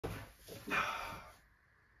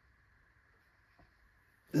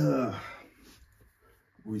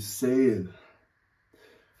We saying,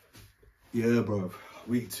 yeah, bro.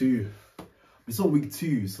 Week 2. It's not week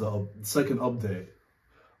 2. It's the second update.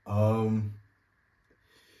 I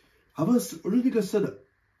don't think I said.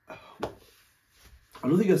 I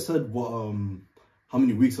don't think I said what how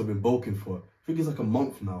many weeks I've been bulking for. I think it's like a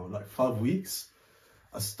month now, like 5 weeks.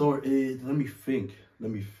 I started. Let me think.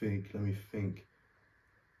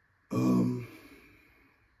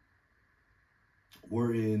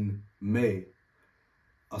 We're in May.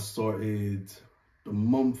 I started the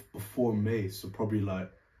month before May, so probably like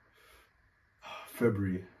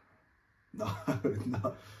February. No,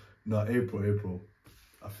 April.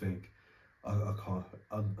 I think. I can't.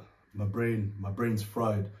 My brain's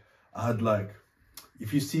fried. I had like,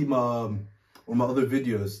 if you see my on my other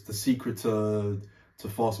videos, the secret to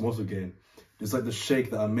fast muscle gain, there's like the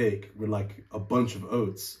shake that I make with like a bunch of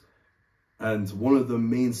oats, and one of the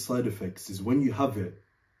main side effects is when you have it,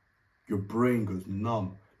 your brain goes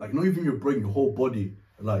numb. Like not even your brain, your whole body,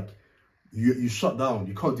 like you shut down.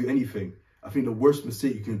 You can't do anything. I think the worst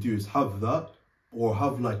mistake you can do is have that, or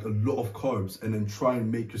have like a lot of carbs and then try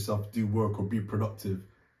and make yourself do work or be productive,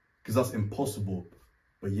 because that's impossible.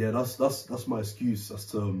 But yeah, that's my excuse as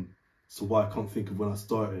to why I can't think of when I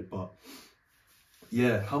started. But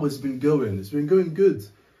yeah, how it's been going? It's been going good,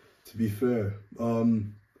 to be fair.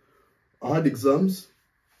 I had exams.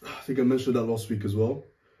 I think I mentioned that last week as well.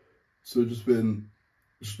 So just been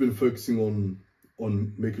focusing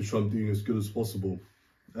on making sure I'm doing as good as possible.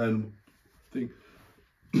 And I think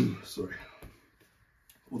sorry.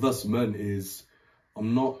 What that's meant is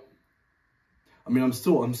I'm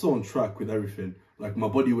still on track with everything. Like my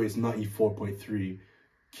body weight is 94.3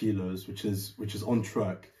 kilos, which is on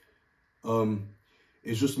track.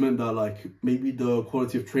 It's just meant that like maybe the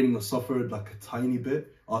quality of training has suffered like a tiny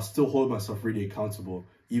bit. I still hold myself really accountable,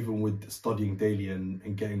 even with studying daily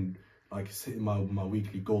and getting like hitting my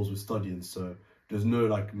weekly goals with studying. So there's no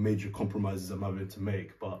like major compromises I'm having to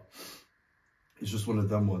make, but it's just one of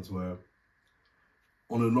them ones where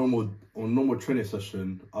on a normal training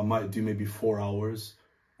session, I might do maybe 4 hours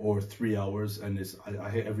or 3 hours, and I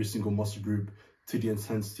hit every single muscle group to the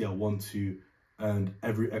intensity I want to, and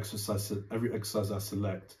every exercise I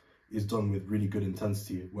select is done with really good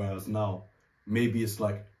intensity. Whereas now, maybe it's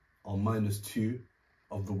like on -2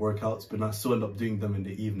 of the workouts, but I still end up doing them in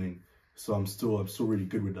the evening. So I'm still really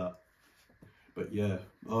good with that. But yeah,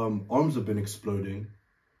 arms have been exploding.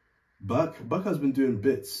 Back has been doing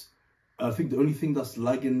bits. I think the only thing that's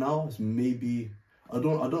lagging now is maybe I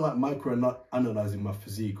don't like micro-analyzing my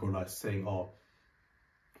physique, or like saying, oh,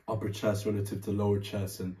 upper chest relative to lower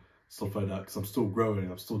chest and stuff like that, because I'm still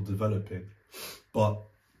growing, I'm still developing. But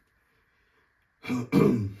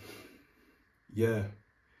yeah,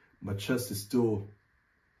 my chest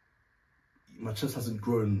hasn't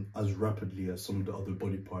grown as rapidly as some of the other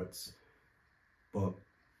body parts. But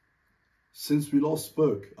since we last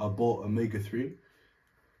spoke, I bought omega-3.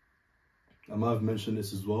 I might have mentioned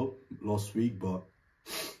this as well last week, but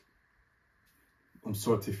I'm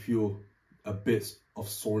starting to feel a bit of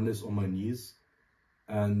soreness on my knees,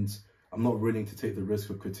 and I'm not willing to take the risk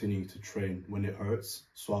of continuing to train when it hurts.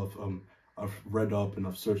 So I've read up and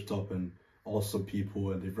I've searched up and asked some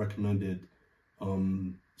people, and they've recommended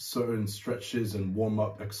certain stretches and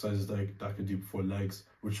warm-up exercises that I could do before legs,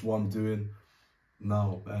 which one I'm doing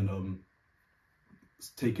now, and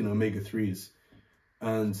taking omega-3s.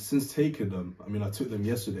 And since taking them, I mean, I took them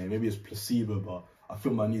yesterday, maybe it's placebo, but I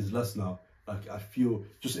feel my knees less now. Like I feel,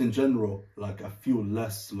 just in general, like I feel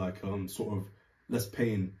less, like sort of less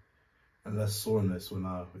pain and less soreness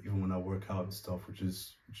even when I work out and stuff, which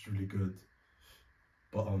is really good.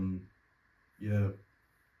 But yeah,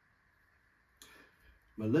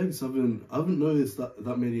 my legs I haven't noticed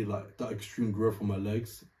that many, like that extreme growth on my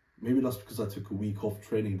legs. Maybe that's because I took a week off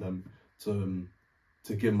training them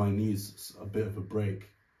to give my knees a bit of a break.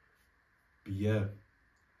 But yeah,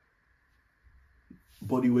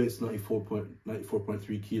 body weight's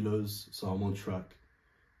 94.3 kilos, so I'm on track.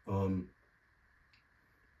 I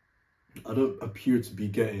don't appear to be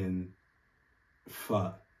getting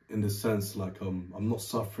fat in the sense like I'm not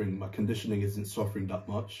suffering, my conditioning isn't suffering that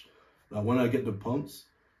much. Like when I get the pumps,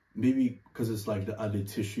 maybe because it's like the added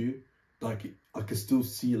tissue, like I can still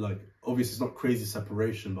see, like obviously it's not crazy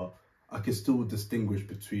separation, but I can still distinguish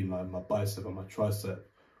between like my bicep and my tricep,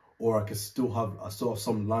 or I still have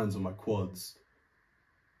some lines on my quads.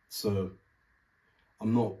 So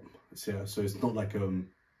so it's not like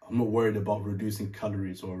I'm not worried about reducing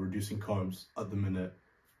calories or reducing carbs at the minute.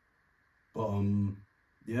 But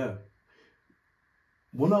yeah,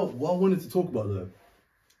 what I wanted to talk about though,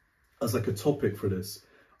 as like a topic for this,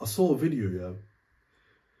 I saw a video, yeah,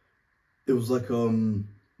 it was like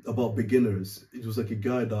about beginners. It was like a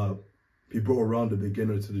guy that he brought around a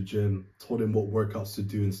beginner to the gym, told him what workouts to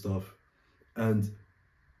do and stuff. And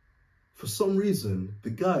for some reason,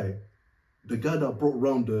 the guy that brought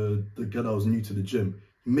around the guy that was new to the gym,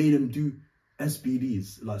 he made him do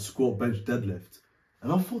SBDs, like squat, bench, deadlift.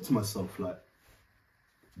 And I thought to myself, like,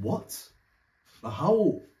 what? Like,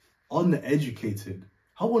 how uneducated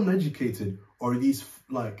are these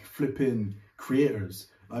like flipping creators?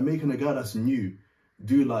 Like making a guy that's new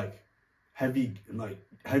do like heavy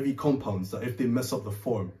compounds that if they mess up the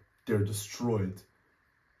form, they're destroyed.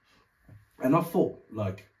 And I thought,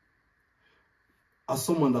 like, as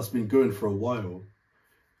someone that's been going for a while,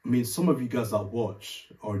 I mean, some of you guys that watch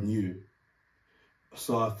are new.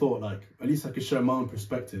 So I thought, like, at least I could share my own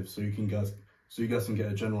perspective so you guys can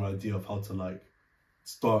get a general idea of how to like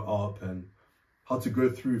start up and how to go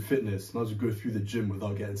through fitness, and how to go through the gym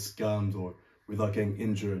without getting scammed or without getting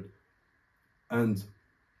injured. And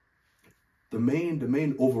the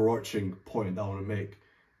main overarching point that I want to make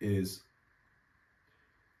is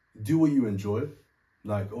do what you enjoy.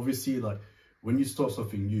 Like, obviously, like when you start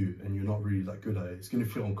something new and you're not really that good at it, it's going to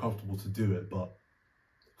feel uncomfortable to do it, but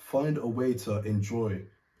find a way to enjoy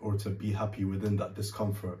or to be happy within that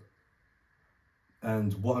discomfort.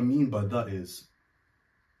 And what I mean by that is,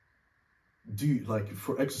 like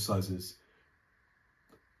for exercises,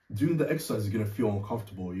 doing the exercise is going to feel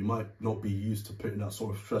uncomfortable. You might not be used to putting that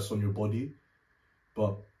sort of stress on your body,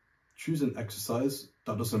 but choose an exercise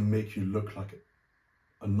that doesn't make you look like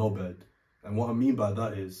a knobhead. And what I mean by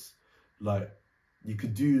that is, like, you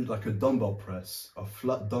could do like a dumbbell press, a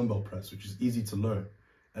flat dumbbell press, which is easy to learn.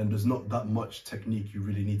 And there's not that much technique you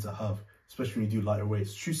really need to have, especially when you do lighter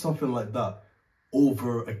weights. Choose something like that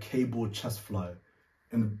over a cable chest fly.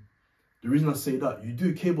 And the reason I say that, you do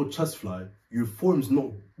a cable chest fly, your form's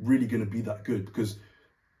not really going to be that good because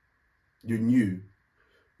you're new.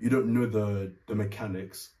 You don't know the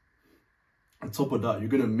mechanics. On top of that, you're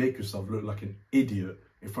going to make yourself look like an idiot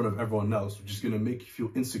in front of everyone else, which is going to make you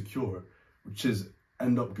feel insecure, which is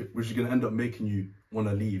going to end up making you want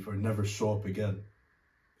to leave or never show up again.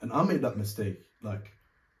 And I made that mistake. Like,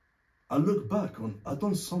 I look back on, I've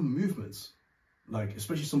done some movements, like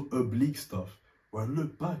especially some oblique stuff, where I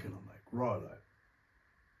look back and I'm like, right, like,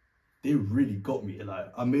 they really got me.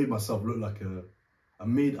 Like, I made myself look like I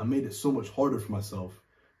made it so much harder for myself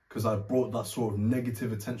because I brought that sort of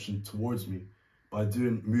negative attention towards me by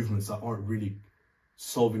doing movements that aren't really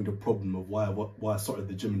solving the problem of why I started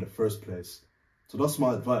the gym in the first place. So that's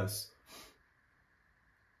my advice.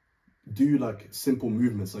 Do like simple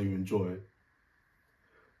movements that you enjoy.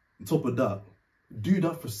 On top of that, do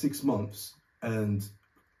that for 6 months and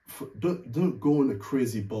don't go in a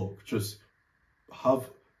crazy bulk. Just have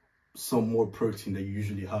some more protein than you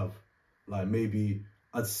usually have. Like maybe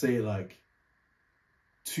I'd say like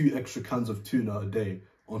 2 extra cans of tuna a day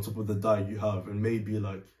on top of the diet you have, and maybe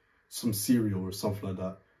like some cereal or something like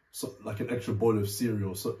that. So like an extra bowl of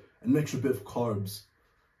cereal, so an extra bit of carbs.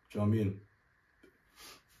 Do you know what I mean?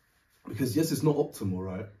 Because yes, it's not optimal,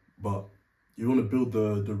 right? But you want to build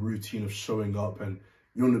the routine of showing up, and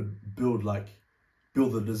you want to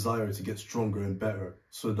build the desire to get stronger and better,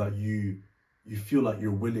 so that you feel like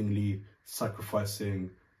you're willingly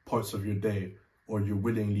sacrificing parts of your day, or you're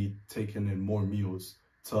willingly taking in more meals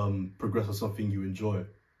to progress on something you enjoy.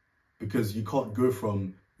 Because you can't go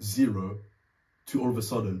from 0 to all of a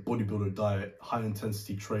sudden bodybuilder diet, high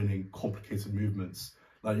intensity training, complicated movements.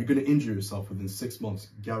 Like, you're going to injure yourself within 6 months,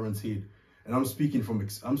 guaranteed. And I'm speaking from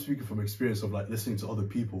experience of like listening to other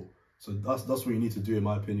people. So that's what you need to do, in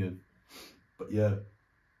my opinion. But yeah,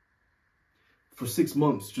 for 6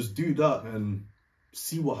 months, just do that and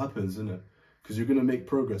see what happens, innit? Because you're going to make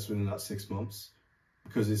progress within that 6 months,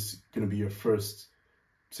 because it's going to be your first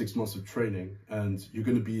 6 months of training, and you're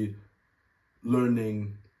going to be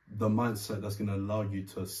learning the mindset that's going to allow you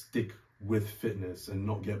to stick with fitness and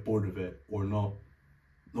not get bored of it, or not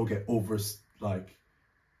get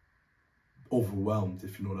overwhelmed,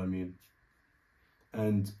 if you know what I mean.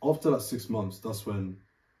 And after that 6 months, that's when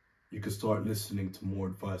you can start listening to more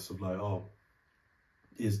advice of like, oh,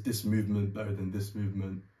 is this movement better than this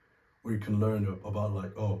movement? Or you can learn about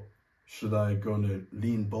like, oh, should I go on a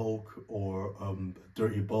lean bulk or a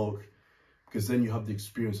dirty bulk? Because then you have the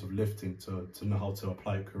experience of lifting to know how to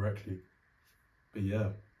apply it correctly. But yeah,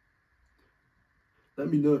 let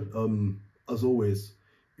me know, as always,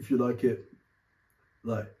 if you like it.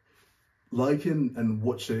 Like, liking and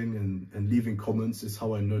watching and leaving comments is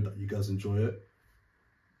how I know that you guys enjoy it.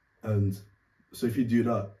 And so if you do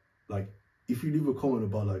that, like, if you leave a comment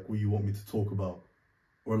about like what you want me to talk about,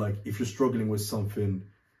 or like if you're struggling with something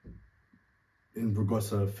in regards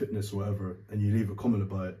to fitness or whatever, and you leave a comment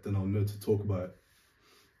about it, then I'll know to talk about it.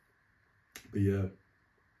 But yeah,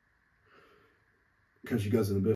 catch you guys in a bit.